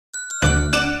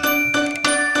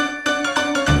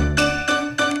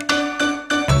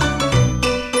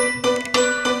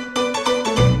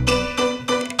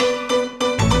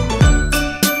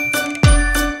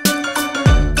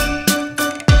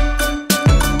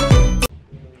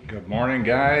Morning,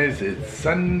 guys. It's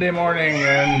Sunday morning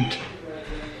and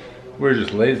we're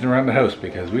just lazing around the house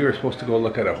because we were supposed to go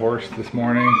look at a horse this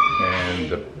morning and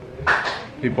the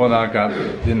people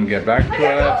didn't get back to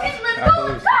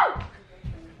us.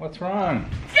 What's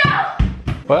wrong?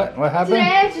 What happened?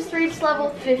 Today I just reached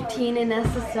level 15 in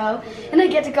SSO and I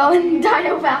get to go in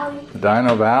Dino Valley.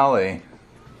 Dino Valley.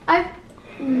 I've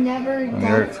never done.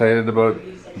 You're excited about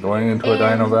going into a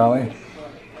Dino Valley?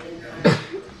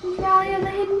 Valley of the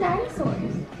Hidden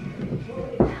Dinosaurs.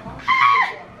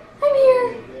 Ah, I'm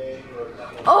here.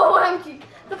 Oh,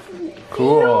 the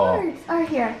cool. fjords are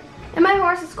here. And my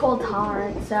horse is cold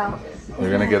tolerant, so.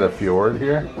 You're gonna get a fjord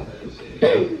here?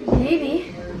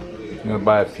 Maybe. You gonna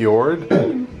buy a fjord?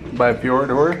 Buy a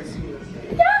fjord horse?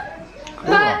 Yeah. Cool.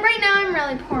 But right now I'm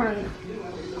really poor on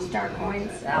star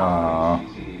coins, so.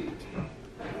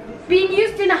 Being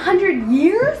used in 100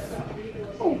 years?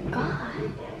 Oh God.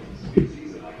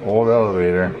 Old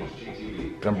elevator.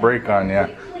 Gonna break on ya.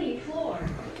 So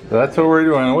that's what we're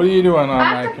doing. What are you doing on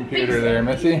my computer there,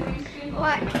 Missy?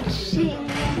 Watching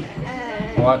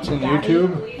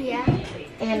YouTube? Yeah.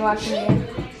 And watching it.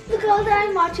 The girl that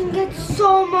I'm watching gets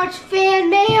so much fan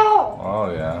mail.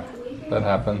 Oh yeah, that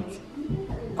happens.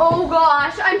 Oh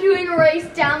gosh, I'm doing a race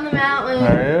down the mountain.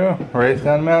 Are you? Race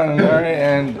down the mountain, alright,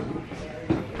 and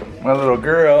my little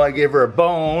girl, I gave her a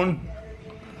bone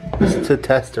just to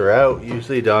test her out.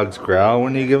 Usually dogs growl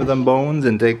when you give them bones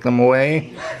and take them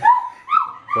away.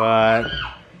 But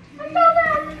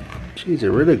she's a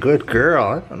really good girl.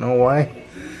 I don't know why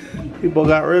people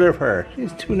got rid of her.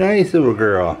 She's too nice of a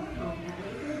girl.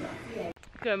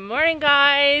 Good morning,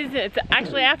 guys. It's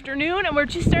actually afternoon and we're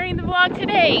just starting the vlog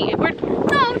today.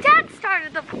 No, Dad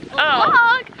started the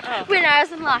vlog when I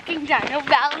was unlocking Dino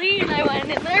Valley and I went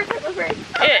in there for the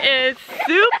first time.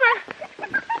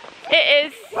 It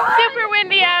is super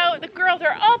windy out. The girls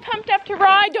are all pumped up to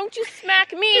ride. Don't you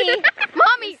smack me.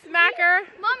 Mommy. Smacker.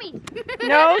 Mommy.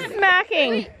 No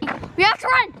smacking. We have to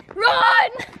run. Run!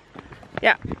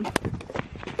 Yeah.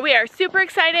 We are super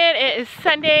excited. It is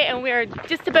Sunday and we are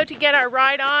just about to get our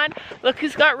ride on. Look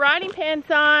who's got riding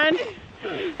pants on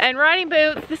and riding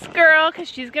boots. This girl, because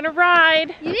she's gonna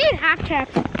ride. You need half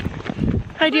chaps.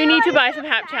 I do need to buy some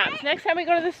hap chaps. Next time we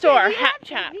go to the store, hap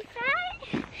chaps.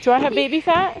 Do I have baby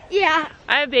fat? Yeah.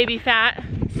 I have baby fat.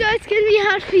 So it's gonna be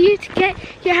hard for you to get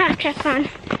your half chaps on.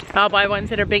 I'll buy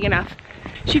ones that are big enough.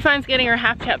 She finds getting her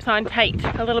half chaps on tight,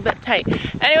 a little bit tight.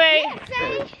 Anyway.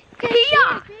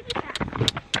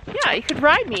 Yeah, you could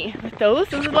ride me with those.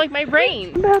 Those are like my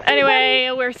reins. Anyway,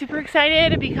 we're super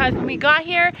excited because when we got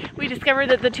here, we discovered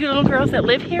that the two little girls that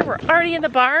live here were already in the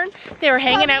barn. They were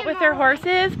hanging out with their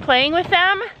horses, playing with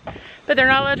them, but they're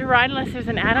not allowed to ride unless there's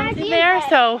an adult in there.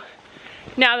 So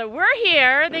now that we're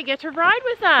here, they get to ride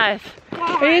with us.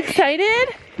 Are you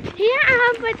excited?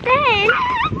 Yeah, but then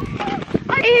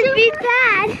it'd be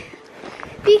bad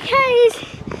because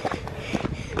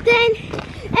then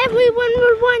everyone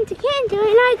would want to cancel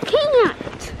and I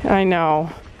can't. I know.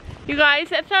 You guys,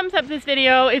 thumbs up this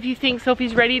video if you think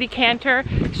Sophie's ready to canter.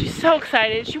 She's so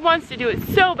excited. She wants to do it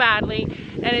so badly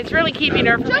and it's really keeping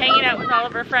her from hanging out with all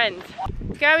of her friends.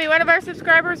 Gabby, one of our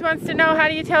subscribers wants to know, how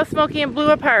do you tell Smokey and Blue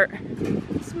apart?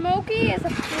 Smokey is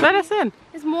Let us in.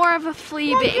 Is more of a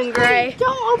flea-bitten gray.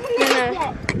 Don't open it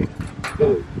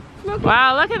yet.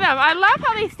 Wow, look at them. I love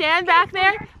how they stand back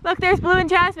there. Look, there's Blue and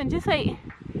Jasmine. Just wait.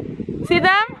 See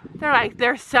them? They're like,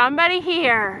 there's somebody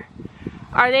here.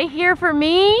 Are they here for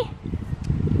me?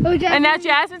 Oh, and now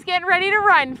Jasmine's getting ready to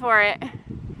run for it.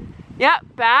 Yep,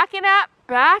 backing up,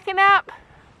 backing up.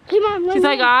 Come on, she's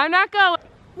like, I'm not going.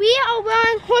 We are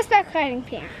wearing horseback riding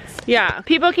pants. Yeah,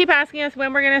 people keep asking us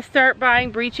when we're gonna start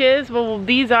buying breeches. Well,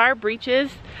 these are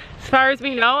breeches, as far as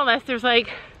we know, unless there's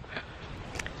like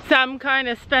some kind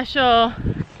of special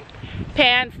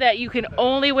pants that you can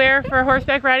only wear for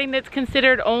horseback riding that's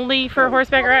considered only for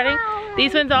horseback riding.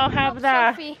 These ones all have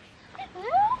the...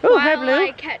 Oh, hi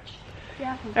Blue.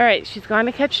 All right, she's going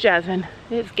to catch Jasmine.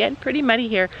 It's getting pretty muddy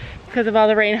here because of all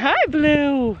the rain. Hi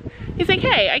Blue. He's like,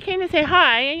 hey, I came to say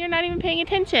hi and you're not even paying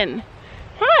attention.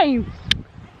 Hi.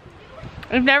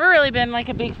 I've never really been like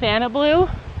a big fan of Blue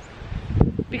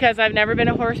because I've never been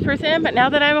a horse person, but now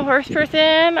that I'm a horse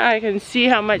person, I can see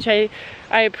how much I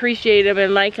appreciate him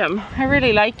and like him. I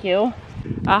really like you.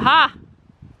 Aha!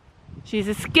 She's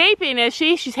escaping, is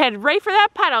she? She's headed right for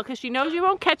that puddle because she knows you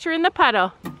won't catch her in the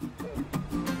puddle.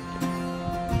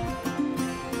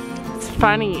 It's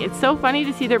funny. It's so funny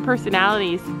to see their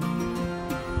personalities.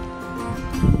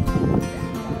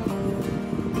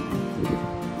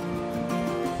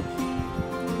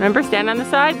 Remember, stand on the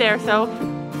side there, so.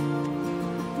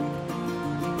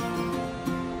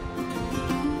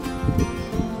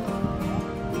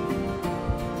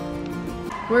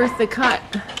 Where's the cut?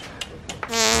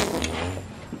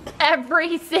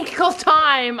 Every single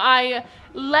time I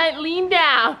lean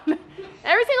down.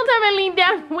 Every single time I lean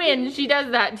downwind, she does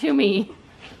that to me.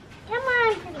 Come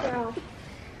on, girl.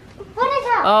 What is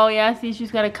that? Oh yeah, see,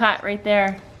 she's got a cut right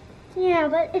there. Yeah,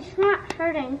 but it's not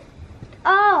hurting.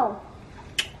 Oh,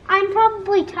 I'm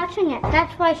probably touching it.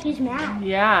 That's why she's mad.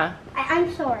 Yeah.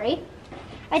 I'm sorry.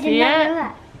 I did See not it? know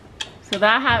that. So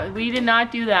that we did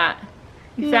not do that.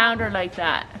 We found her like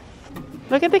that.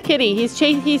 Look at the kitty. He's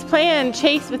playing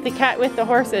chase with the cat with the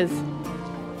horses.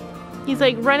 He's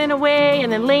like running away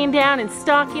and then laying down and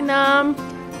stalking them.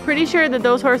 Pretty sure that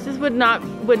those horses would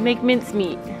make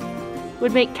mincemeat.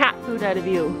 Would make cat food out of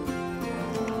you.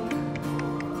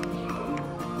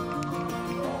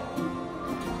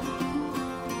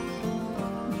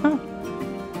 Huh.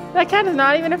 That cat is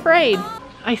not even afraid.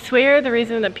 I swear the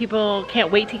reason that people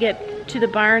can't wait to get to the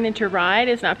barn and to ride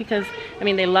is not because, I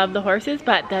mean, they love the horses,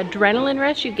 but the adrenaline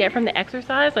rush you get from the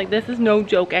exercise, like this is no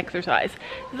joke exercise.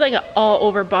 This is like an all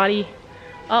over body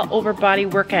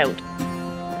workout.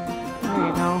 There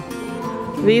you go.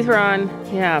 These were on,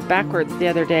 yeah, backwards the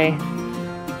other day.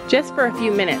 Just for a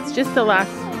few minutes, just the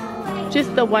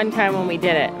one time when we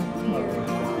did it.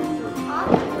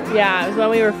 Yeah, it was when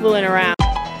we were fooling around.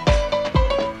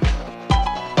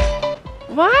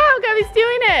 Wow, Gabby's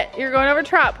doing it. You're going over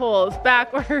trot poles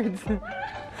backwards.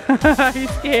 Are you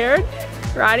scared?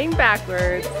 Riding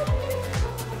backwards.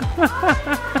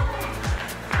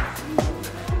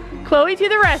 Chloe to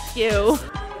the rescue.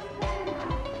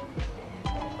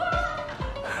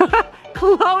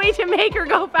 Chloe to make her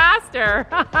go faster.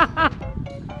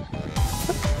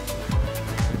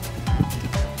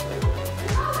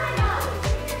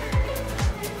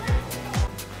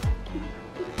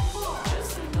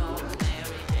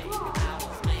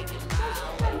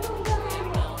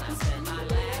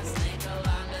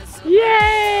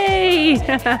 Yay!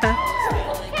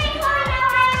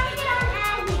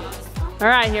 All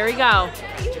right, here we go.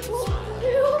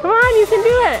 Come on, you can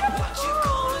do it.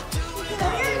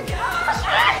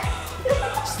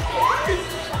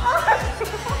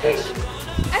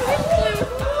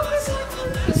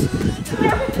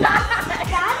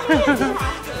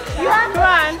 Come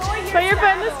on, put your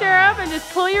foot in the stirrup and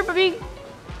just pull your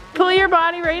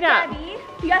body right up. Daddy,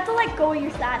 you have to let go of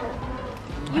your saddle.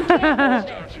 You can't hold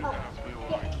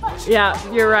it. Yeah,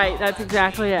 you're right. That's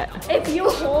exactly it. If you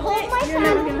hold it, you're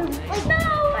not gonna. Like, no,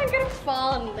 I'm gonna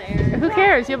fall in there. Who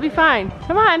cares? You'll be fine.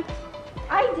 Come on.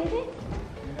 I did it.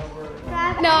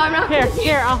 No, I'm not.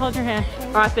 Here, I'll hold your hand.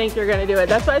 Oh, I think you're gonna do it.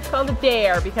 That's why it's called a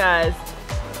dare, because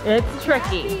it's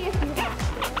tricky.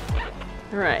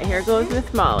 All right, here goes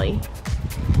Miss Molly.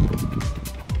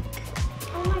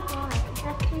 Oh my god.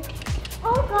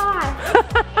 Oh god.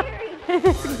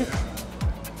 That's scary.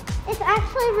 It's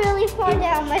actually really far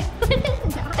down. My foot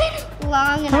is not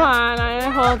long enough. Come on,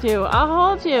 I'll hold you. I'll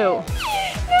hold you.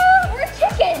 No, we're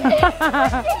chickens. We can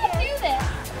do this.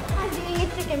 I'm doing a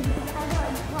chicken because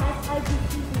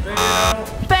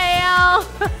Fail!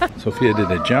 Sophia did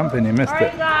a jump and you missed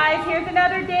Alright it. guys, here's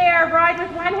another dare. Ride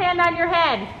with one hand on your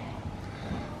head.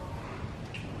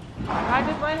 Ride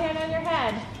with one hand on your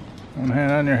head. One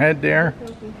hand on your head there.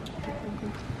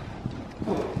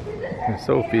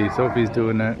 Sophie's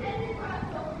doing that. Is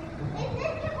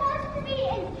this supposed to be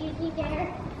an easy dare?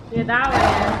 Yeah, that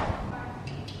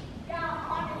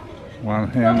One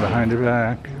hand behind your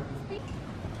back.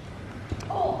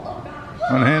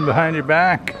 One hand behind your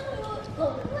back.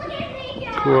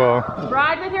 Cool. one is.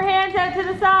 Ride with your hands out to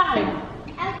the side.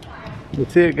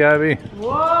 Let's see it, Gabby.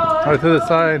 Whoa! Out to the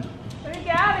side. Look at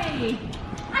Gabby.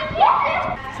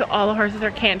 So all the horses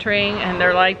are cantering and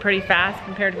they're like pretty fast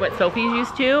compared to what Sophie's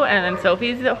used to. And then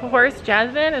Sophie's horse,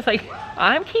 Jasmine, is like,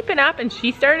 I'm keeping up, and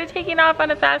she started taking off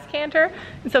on a fast canter.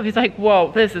 And Sophie's like,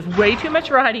 whoa, this is way too much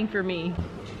riding for me.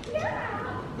 What's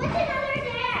another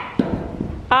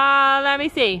dare? Let me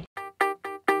see.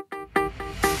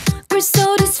 We're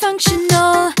so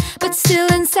dysfunctional, but still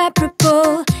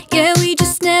inseparable. Yeah, we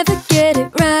just never get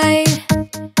it right.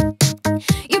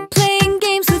 You're playing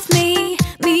games with me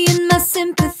and my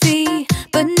sympathy,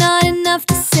 but not enough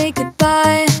to say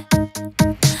goodbye.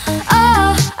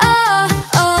 Oh, oh,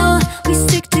 oh, we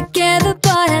stick together,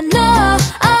 but I know,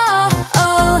 oh,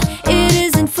 oh, it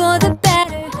isn't for the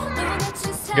better.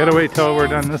 You gotta wait till we're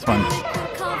done this one.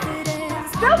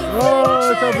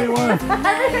 Oh, it's OB1.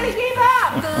 Everybody gave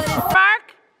up.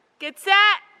 Mark, get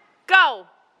set, go.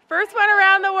 First one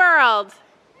around the world.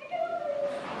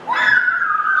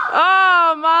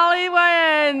 Oh, Molly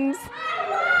wins.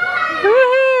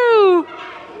 Woohoo!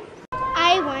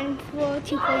 I won for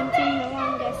 2 points in the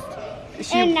longest.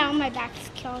 And now my back's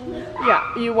killing me.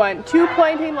 Yeah, you won 2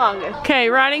 pointing longest. Okay,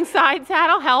 riding side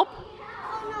saddle, help.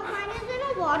 Oh no, mine is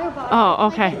in a water bottle. Oh,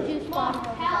 okay. Like a juice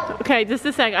bottle. Okay, just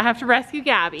a second. I have to rescue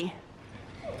Gabby.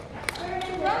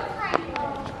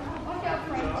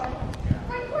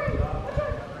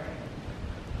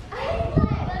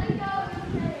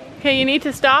 Okay, you need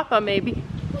to stop them, maybe.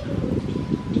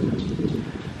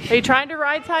 Are you trying to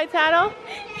ride side saddle?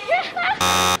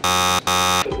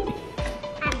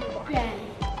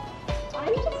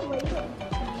 I'm just waiting.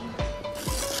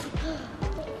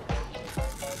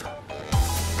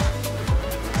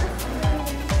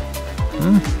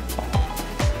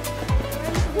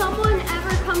 Someone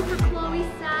ever come for Chloe's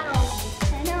saddle?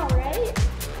 I know, right?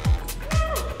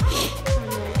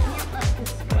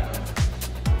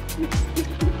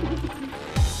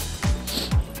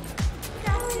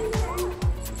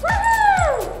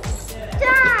 Woohoo!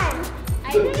 Done!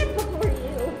 I did it before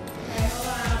you.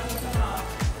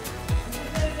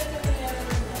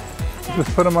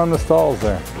 Just put them on the stalls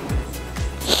there.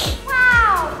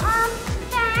 Wow!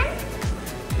 Ben,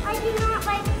 I do not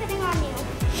like sitting on you.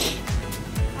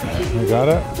 You got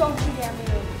it? Don't you dare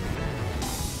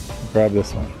move. Grab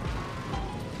this one.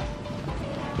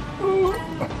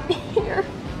 Here.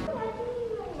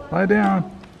 Lie down.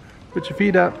 Put your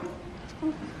feet up.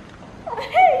 You're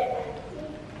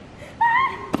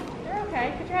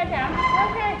okay. Put your head down.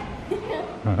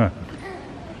 You're okay.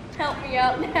 Help me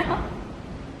out now.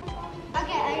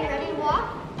 Okay, are you ready to walk?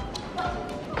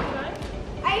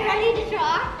 Are you ready to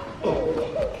draw?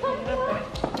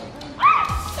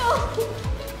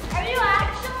 Are you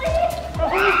actually?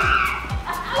 Okay,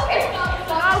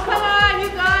 Oh, come on, you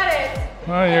got it.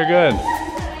 Oh, you're good.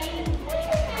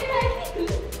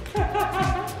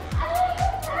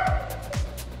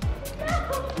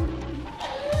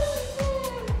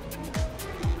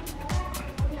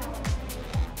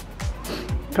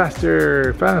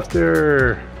 Faster,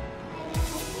 faster.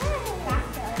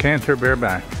 Canter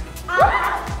bareback.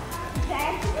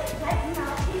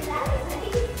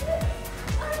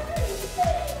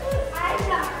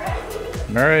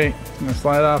 All right, gonna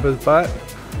slide off his butt.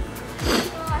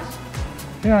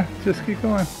 Yeah, just keep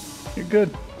going. You're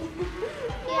good.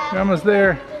 You're almost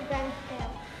there.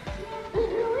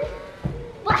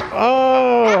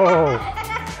 Oh!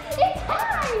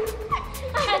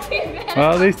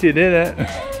 Well, at least you did it.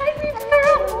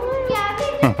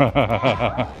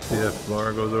 See if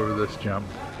Laura goes over this jump.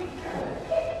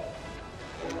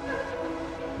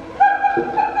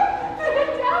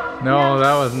 No,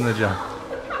 that wasn't the jump.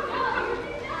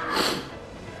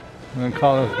 I'm gonna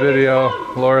call this video,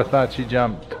 Laura thought she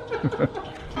jumped.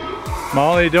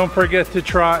 Molly, don't forget to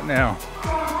trot now.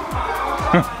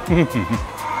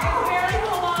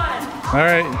 All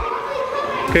right.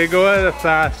 Okay, go at a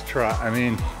fast trot. I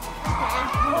mean.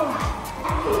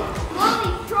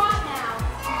 Molly, trot now.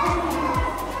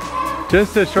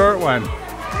 Just a short one.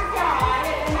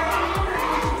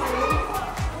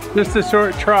 Just a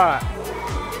short trot.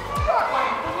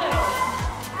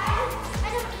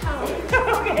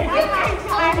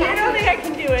 I don't think I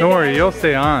can do it. Don't worry, you'll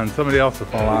stay on. Somebody else will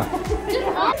fall off.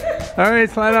 All right,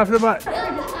 slide off the butt.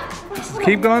 Just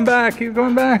keep going back, keep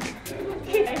going back.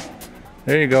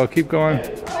 There you go, keep going.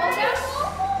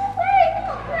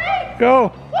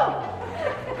 Go.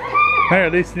 There,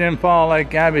 at least you didn't fall like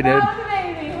Gabby did. That was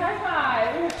amazing. High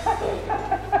five.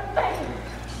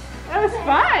 That was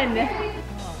fun.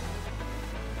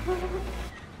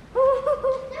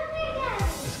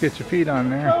 Just get your feet on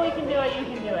there. Oh, we can do it. You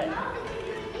can do it.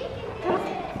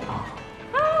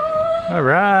 All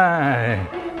right.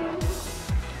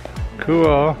 Cool.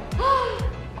 Are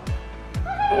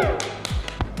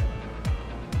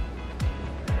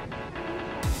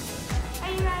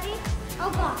you ready?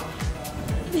 Oh God.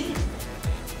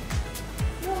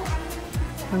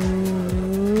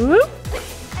 Whoop.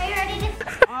 Are you ready to?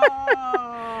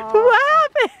 What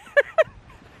happened?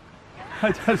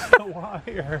 I touched the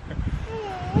wire.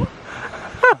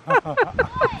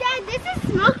 Dad, this is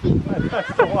smoky. I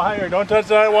touched the wire. Don't touch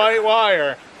that white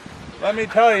wire. Let me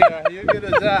tell you, you get a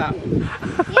zap. Yeah,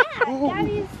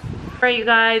 Daddy's. Alright, you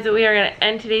guys, we are going to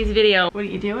end today's video. What are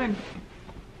you doing?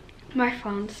 My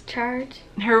phone's charged.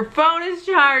 Her phone is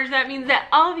charged. That means that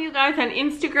all of you guys on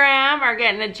Instagram are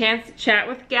getting a chance to chat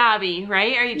with Gabby,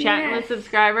 right? Are you chatting with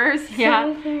subscribers?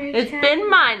 Yeah. It's been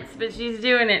months, but she's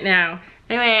doing it now.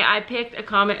 Anyway, I picked a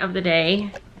comment of the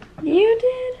day. You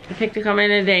did? I picked a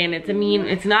comment of the day, and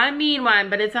it's not a mean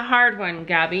one, but it's a hard one,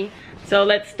 Gabby. So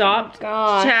let's stop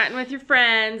chatting with your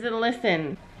friends and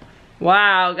listen.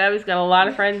 Wow, Gabby's got a lot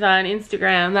of friends on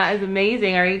Instagram. That is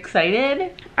amazing. Are you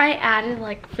excited? I added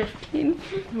like 15.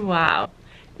 Wow.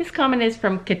 This comment is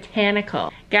from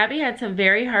Catanical. Gabby had some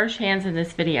very harsh hands in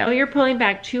this video. You're pulling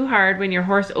back too hard when your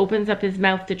horse opens up his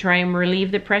mouth to try and relieve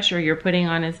the pressure you're putting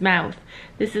on his mouth.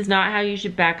 This is not how you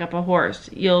should back up a horse.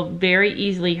 You'll very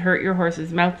easily hurt your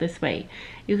horse's mouth this way.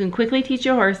 You can quickly teach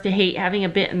a horse to hate having a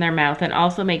bit in their mouth and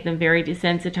also make them very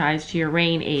desensitized to your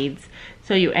rein aids,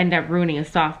 so you end up ruining a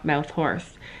soft mouth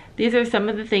horse. These are some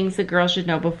of the things the girls should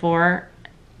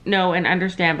know and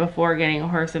understand before getting a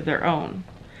horse of their own.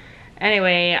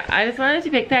 Anyway, I just wanted to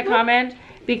pick that comment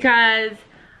because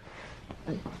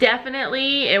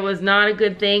definitely it was not a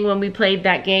good thing when we played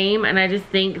that game, and I just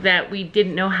think that we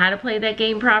didn't know how to play that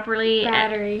game properly.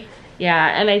 Battery.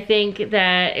 Yeah, and I think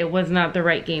that it was not the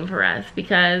right game for us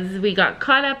because we got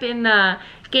caught up in the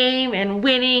game and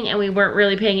winning, and we weren't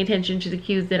really paying attention to the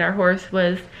cues that our horse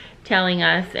was telling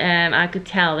us, and I could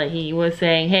tell that he was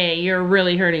saying, hey, you're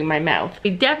really hurting my mouth. We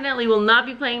definitely will not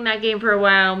be playing that game for a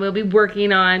while. We'll be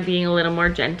working on being a little more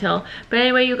gentle. But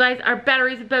anyway, you guys, our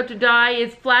battery's about to die.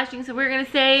 It's flashing, so we're gonna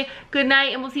say good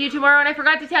night, and we'll see you tomorrow. And I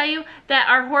forgot to tell you that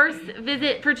our horse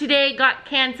visit for today got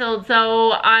canceled,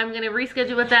 so I'm gonna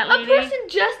reschedule with that lady. A person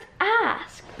just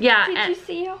asked. Yeah. Did you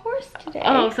see a horse today?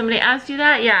 Oh, somebody asked you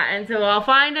that? Yeah, and so I'll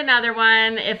find another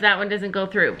one if that one doesn't go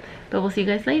through. But we'll see you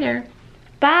guys later.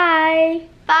 Bye.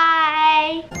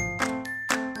 Bye.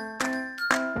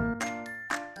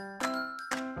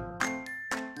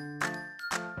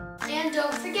 And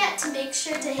don't forget to make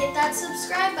sure to hit that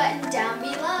subscribe button down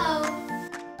below.